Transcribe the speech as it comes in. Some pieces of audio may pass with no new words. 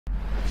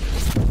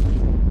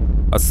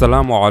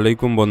আসসালামু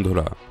আলাইকুম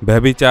বন্ধুরা।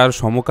 ব্যভিচার,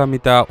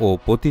 সমকামিতা ও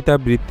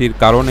পতিতাবৃত্তির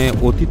কারণে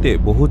অতীতে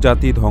বহু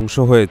জাতি ধ্বংস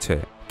হয়েছে।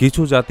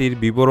 কিছু জাতির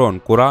বিবরণ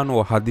কোরআন ও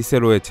হাদিসে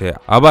রয়েছে,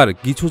 আবার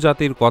কিছু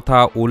জাতির কথা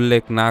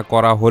উল্লেখ না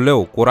করা হলেও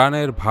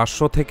কোরআনের ভাষ্য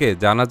থেকে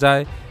জানা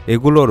যায়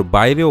এগুলোর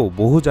বাইরেও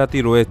বহু জাতি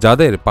রয়েছে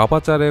যাদের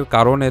পাপাচারের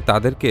কারণে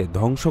তাদেরকে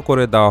ধ্বংস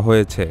করে দেওয়া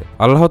হয়েছে।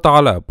 আল্লাহ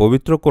তাআলা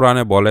পবিত্র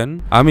কোরআনে বলেন,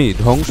 আমি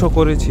ধ্বংস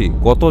করেছি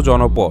কত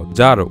জনপদ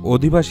যার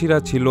অধিবাসীরা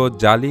ছিল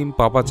জালিম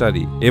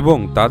পাপাচারী এবং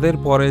তাদের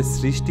পরে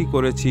সৃষ্টি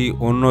করেছি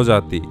অন্য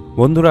জাতি।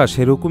 বন্ধুরা,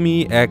 সেরকমই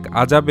এক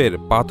আযাবের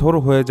পাথর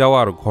হয়ে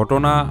যাওয়ার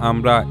ঘটনা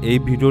আমরা এই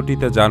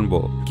ভিডিওটিতে জানব।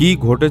 কি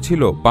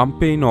ঘটেছিল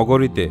পম্পেই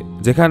নগরীতে,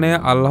 যেখানে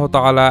আল্লাহ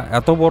তাআলা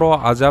এত বড়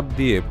আযাব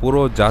দিয়ে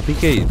পুরো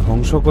জাতিকেই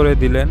ধ্বংস করে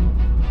দিলেন।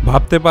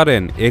 ভাবতে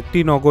পারেন, একটি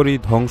নগরী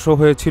ধ্বংস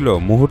হয়েছিল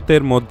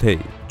মুহূর্তের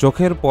মধ্যেই।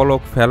 চোখের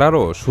পলক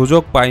ফেলারও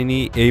সুযোগ পায়নি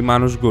এই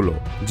মানুষগুলো।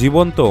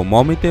 জীবন্ত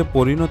মমিতে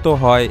পরিণত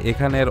হয়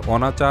এখানের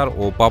অনাচার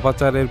ও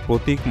পাপাচারের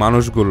প্রতীক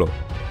মানুষগুলো।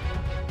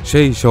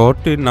 সেই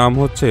শহরটির নাম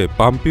হচ্ছে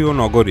পম্পেই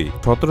নগরী।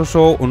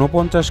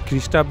 1749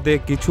 খ্রিস্টাব্দে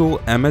কিছু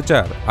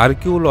অ্যামেচার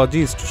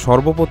আর্কিওলজিস্ট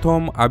সর্বপ্রথম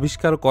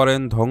আবিষ্কার করেন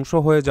ধ্বংস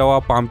হয়ে যাওয়া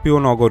পম্পেই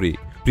নগরী।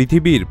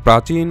 পৃথিবীর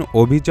প্রাচীন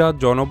অভিজাত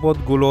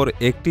জনপদগুলোর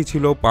একটি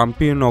ছিল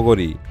পম্পেই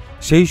নগরী।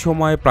 সেই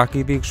সময়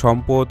প্রাকৃতিক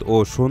সম্পদ ও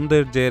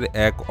সৌন্দর্যের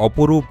এক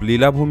অপরূপ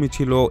লীলাভূমি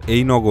ছিল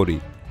এই নগরী।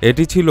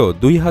 এটি ছিল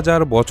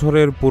 2000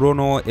 বছরের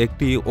পুরনো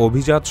একটি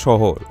অভিজাত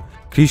শহর।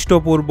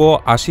 খ্রিস্টপূর্ব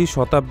 80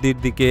 শতাব্দীর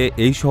দিকে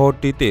এই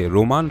শহরটিতে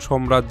রোমান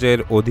সাম্রাজ্যের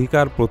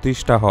অধিকার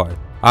প্রতিষ্ঠা হয়,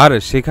 আর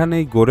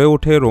সেখানেই গড়ে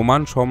ওঠে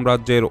রোমান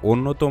সাম্রাজ্যের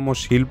অন্যতম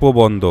শিল্প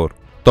বন্দর।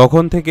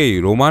 তখন থেকেই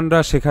রোমানরা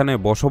সেখানে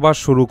বসবাস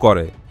শুরু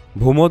করে।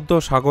 ভূমধ্য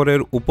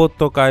সাগরের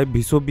উপত্যকায়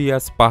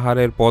ভিসুভিয়াস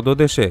পাহাড়ের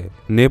পদদেশে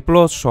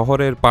নেপলস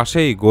শহরের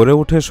পাশেই গড়ে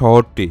ওঠে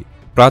শহরটি।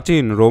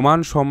 প্রাচীন রোমান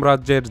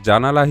সাম্রাজ্যের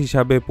জানালা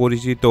হিসাবে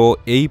পরিচিত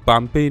এই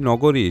পম্পেই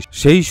নগরী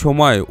সেই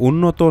সময়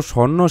উন্নত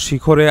স্বর্ণ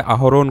শিখরে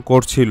আহরণ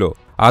করছিল।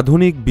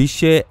 আধুনিক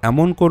বিশ্বে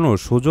এমন কোনো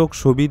সুযোগ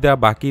সুবিধা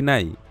বাকি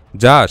নাই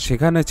যা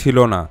সেখানে ছিল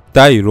না।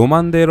 তাই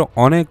রোমানদের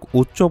অনেক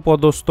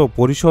উচ্চপদস্থ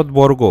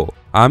পরিষদবর্গ,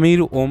 আমির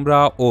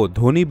ওমরা ও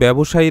ধনী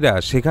ব্যবসায়ীরা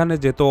সেখানে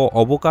যেত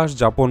অবকাশ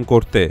যাপন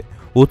করতে।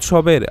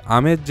 উৎসবের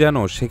আমেজ যেন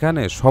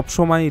সেখানে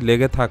সবসময়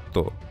লেগে থাকত।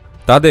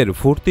 তাদের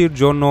ফুর্তির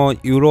জন্য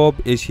ইউরোপ,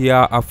 এশিয়া,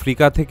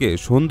 আফ্রিকা থেকে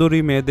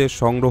সুন্দরী মেয়েদের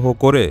সংগ্রহ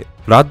করে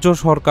রাজ্য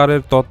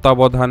সরকারের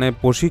তত্ত্বাবধানে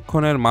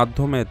প্রশিক্ষণের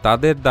মাধ্যমে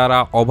তাদের দ্বারা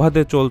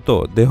অবাধে চলত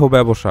দেহ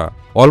ব্যবসা।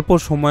 অল্প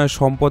সময়ে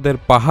সম্পদের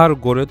পাহাড়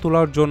গড়ে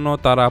তোলার জন্য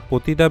তারা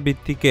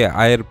পতিতাবৃত্তিকে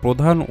আয়ের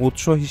প্রধান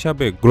উৎস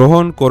হিসাবে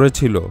গ্রহণ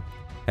করেছিল।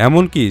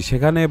 এমনকি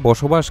সেখানে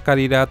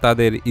বসবাসকারীরা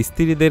তাদের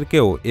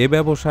স্ত্রীদেরকেও এ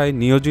ব্যবসায়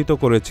নিয়োজিত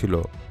করেছিল।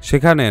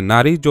 সেখানে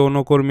নারী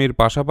যৌনকর্মীর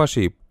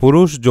পাশাপাশি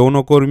পুরুষ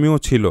যৌনকর্মীও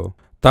ছিল।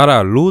 তারা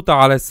লূত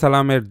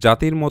আলাইহিসসালামের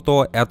জাতির মতো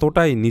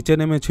এতটাই নিচে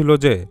নেমেছিল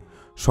যে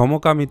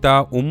সমকামিতা,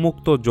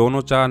 উন্মুক্ত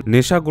যৌনচার,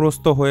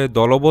 নেশাগ্রস্ত হয়ে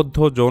দলবদ্ধ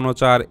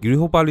যৌনচার,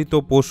 গৃহপালিত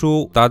পশু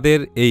তাদের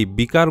এই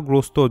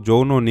বিকারগ্রস্ত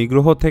যৌন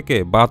নিগ্রহ থেকে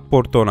বাদ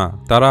পড়ত না।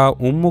 তারা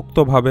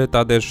উন্মুক্তভাবে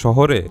তাদের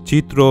শহরে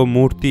চিত্র,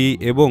 মূর্তি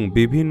এবং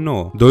বিভিন্ন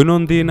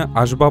দৈনন্দিন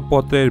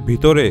আসবাবপত্রের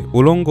ভিতরে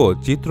উলঙ্গ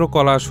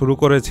চিত্রকলা শুরু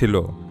করেছিল।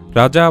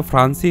 রাজা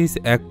ফ্রান্সিস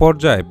এক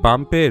পর্যায়ে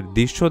পম্পের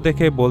দৃশ্য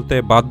দেখে বলতে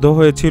বাধ্য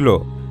হয়েছিল,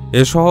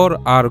 এ শহর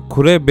আর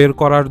ঘুরে বের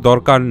করার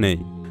দরকার নেই।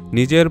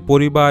 নিজের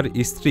পরিবার,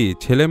 স্ত্রী,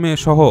 ছেলেমেয়ে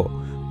সহ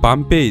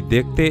পম্পেই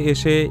দেখতে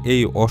এসে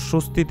এই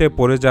অস্বস্তিতে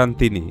পড়ে যান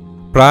তিনি।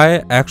 প্রায়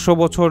 100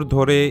 বছর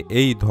ধরে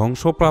এই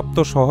ধ্বংসপ্রাপ্ত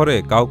শহরে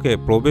কাউকে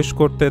প্রবেশ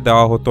করতে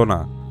দেওয়া হতো না।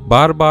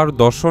 বারবার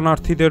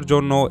দর্শনার্থীদের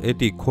জন্য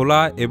এটি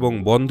খোলা এবং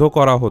বন্ধ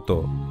করা হতো।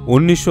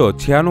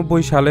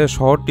 1996 সালে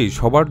শহরটি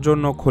সবার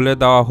জন্য খুলে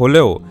দেওয়া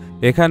হলেও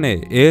এখানে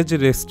এজ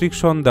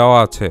রেস্ট্রিকশন দেওয়া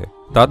আছে।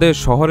 তাদের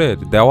শহরের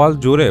দেওয়াল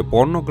জুড়ে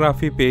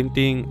পর্নোগ্রাফি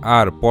পেইন্টিং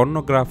আর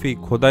পর্নোগ্রাফি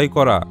খোদাই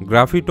করা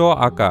গ্রাফিটো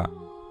আঁকা।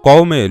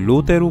 কওমে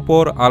লূতের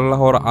উপর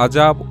আল্লাহর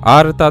আযাব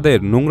আর তাদের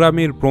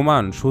নোংরামির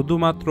প্রমাণ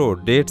শুধুমাত্র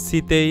ডেড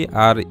সিতেই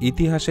আর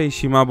ইতিহাসেই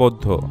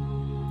সীমাবদ্ধ।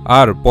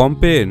 আর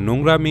পম্পের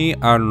নোংরামি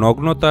আর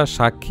নগ্নতার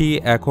সাক্ষী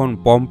এখন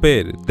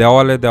পম্পের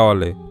দেওয়ালে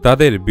দেওয়ালে।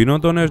 তাদের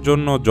বিনোদনের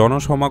জন্য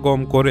জনসমাগম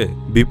করে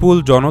বিপুল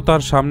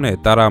জনতার সামনে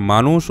তারা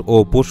মানুষ ও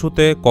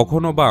পশুতে,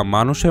 কখনো বা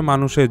মানুষে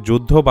মানুষে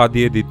যুদ্ধ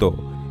বাঁধিয়ে দিত।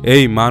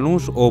 এই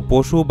মানুষ ও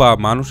পশু বা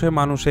মানুষে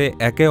মানুষে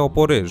একে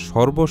অপরের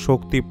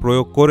সর্বশক্তি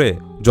প্রয়োগ করে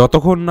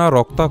যতক্ষণ না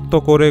রক্তাক্ত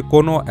করে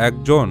কোনো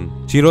একজন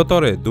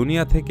চিরতরে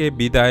দুনিয়া থেকে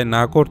বিদায়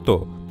না করত,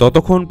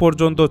 ততক্ষণ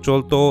পর্যন্ত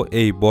চলত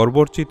এই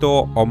বর্বরচিত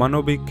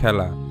অমানবিক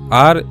খেলা।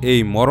 আর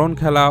এই মরণ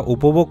খেলা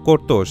উপভোগ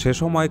করত সে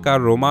সময়কার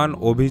রোমান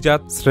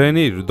অভিজাত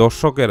শ্রেণীর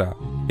দর্শকেরা।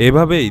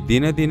 এভাবেই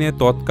দিনে দিনে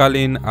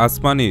তৎকালীন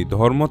আসমানি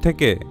ধর্ম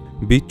থেকে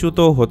বিচ্যুত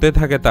হতে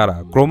থাকে তারা।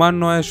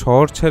 ক্রমান্বয়ে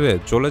শহর ছেড়ে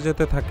চলে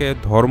যেতে থাকে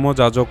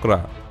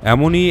ধর্মযাজকরা।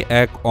 এমনই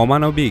এক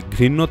অমানবিক,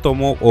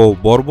 ঘৃণ্যতম ও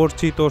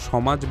বর্বরচিত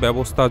সমাজ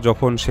ব্যবস্থা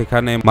যখন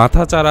সেখানে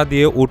মাথাচাড়া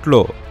দিয়ে উঠল,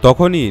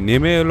 তখনই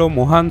নেমে এলো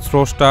মহান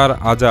স্রষ্টার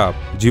আযাব।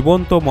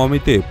 জীবন্ত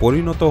মমিতে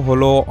পরিণত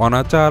হলো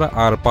অনাচার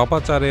আর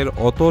পাপাচারের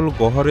অতল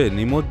গহরে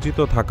নিমজ্জিত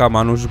থাকা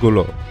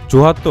মানুষগুলো।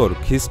 74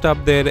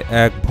 খ্রিস্টাব্দের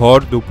এক ভর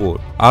দুপুর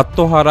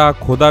আত্মহারা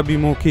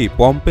খোদাবিমুখী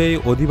পম্পেই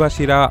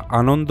অধিবাসীরা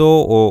আনন্দ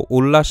ও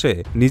উল্লাসে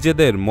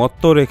নিজেদের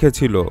মত্ত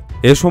রেখেছিল।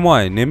 এ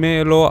সময় নেমে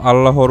এলো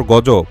আল্লাহর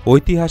গজব।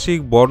 ঐতিহাসিক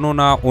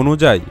বর্ণনা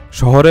অনুযায়ী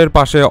শহরের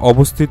পাশে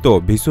অবস্থিত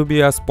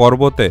ভিসুবিয়াস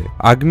পর্বতে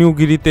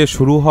আগ্নেয়গিরিতে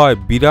শুরু হয়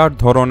বিরাট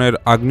ধরনের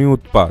আগ্নেয়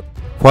উৎপাত।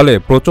 ফলে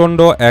প্রচণ্ড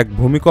এক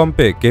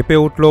ভূমিকম্পে কেঁপে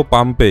উঠল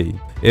পম্পেই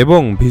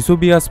এবং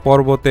ভিসুবিয়াস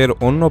পর্বতের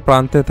অন্য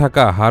প্রান্তে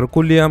থাকা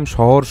হারকুলিয়াম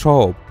শহরসহ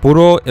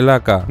পুরো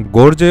এলাকা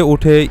গর্জে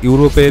উঠে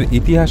ইউরোপের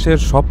ইতিহাসের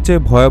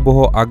সবচেয়ে ভয়াবহ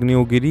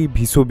আগ্নেয়গিরি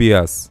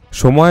ভিসুবিয়াস।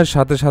 সময়ের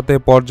সাথে সাথে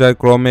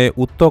পর্যায়ক্রমে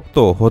উত্তপ্ত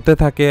হতে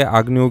থাকে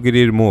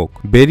আগ্নেয়গিরির মুখ,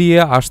 বেরিয়ে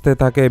আসতে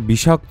থাকে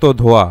বিষাক্ত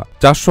ধোঁয়া।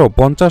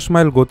 450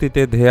 মাইল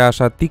গতিতে ধেয়ে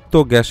আসা তিক্ত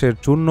গ্যাসের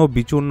চূর্ণ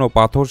বিচূর্ণ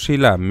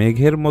পাথরশিলা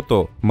মেঘের মতো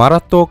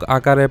মারাত্মক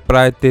আকারে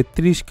প্রায়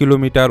 33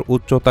 কিলোমিটার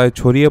উচ্চতায়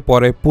ছড়িয়ে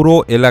পড়ে পুরো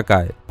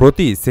এলাকায়।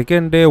 প্রতি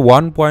সেকেন্ডে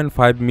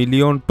 1.5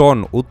 মিলিয়ন টন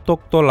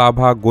উত্তপ্ত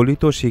লাভা,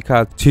 গলিত শিখা,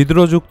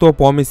 ছিদ্রযুক্ত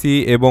পমিসি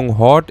এবং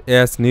হট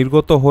অ্যাশ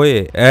নির্গত হয়ে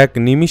এক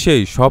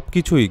নিমিষেই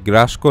সবকিছুই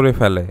গ্রাস করে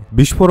ফেলে।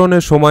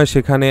 বিস্ফোরণের সময়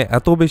সেখানে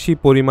এত বেশি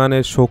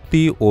পরিমাণের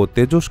শক্তি ও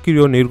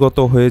তেজস্ক্রিয় নির্গত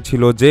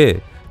হয়েছিল যে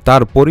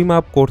তার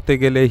পরিমাপ করতে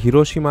গেলে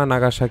হিরোশিমা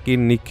নাগাসাকির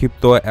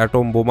নিক্ষিপ্ত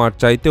অ্যাটম বোমার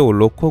চাইতেও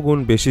লক্ষগুণ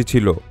বেশি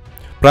ছিল।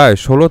 প্রায়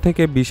 16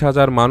 থেকে 20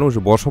 হাজার মানুষ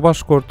বসবাস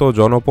করত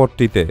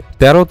জনপদটিতে।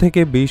 13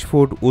 থেকে 20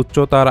 ফুট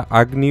উচ্চতার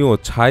আগ্নেয়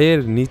ছায়ের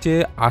নিচে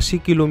 80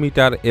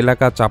 কিলোমিটার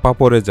এলাকা চাপা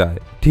পড়ে যায়।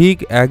 ঠিক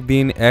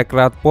একদিন এক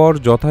রাত পর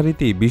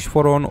যথারীতি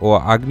বিস্ফোরণ ও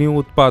আগ্নেয়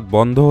উৎপাত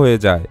বন্ধ হয়ে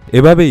যায়।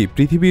 এভাবেই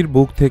পৃথিবীর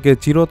বুক থেকে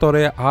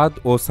চিরতরে আদ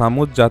ও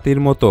সামুদ জাতির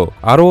মতো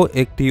আরও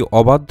একটি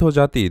অবাধ্য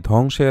জাতি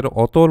ধ্বংসের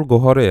অতল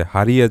গহ্বরে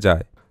হারিয়ে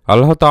যায়।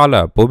 আল্লাহ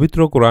তাআলা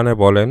পবিত্র কোরআনে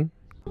বলেন,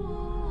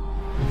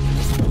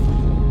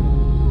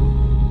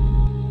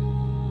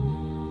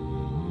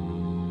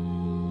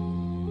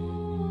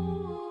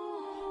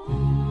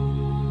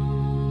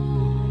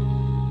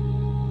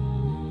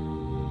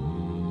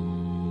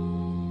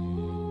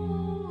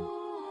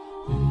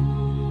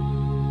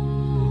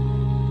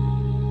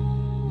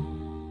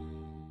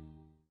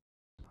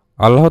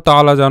 আল্লাহ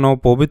তাআলা যেন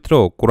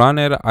পবিত্র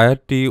কোরআনের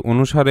আয়াতটি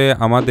অনুসারে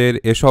আমাদের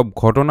এসব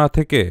ঘটনা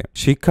থেকে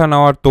শিক্ষা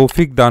নেওয়ার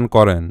তৌফিক দান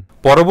করেন।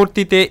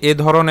 পরবর্তীতে এ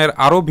ধরনের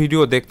আরও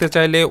ভিডিও দেখতে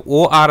চাইলে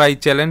ORI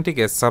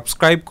চ্যানেলটিকে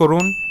সাবস্ক্রাইব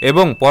করুন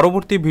এবং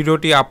পরবর্তী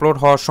ভিডিওটি আপলোড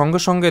হওয়ার সঙ্গে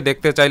সঙ্গে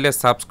দেখতে চাইলে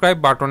সাবস্ক্রাইব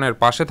বাটনের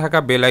পাশে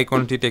থাকা বেল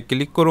আইকনটিতে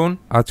ক্লিক করুন।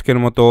 আজকের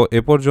মতো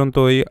এ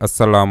পর্যন্তই।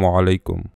 আসসালামু আলাইকুম।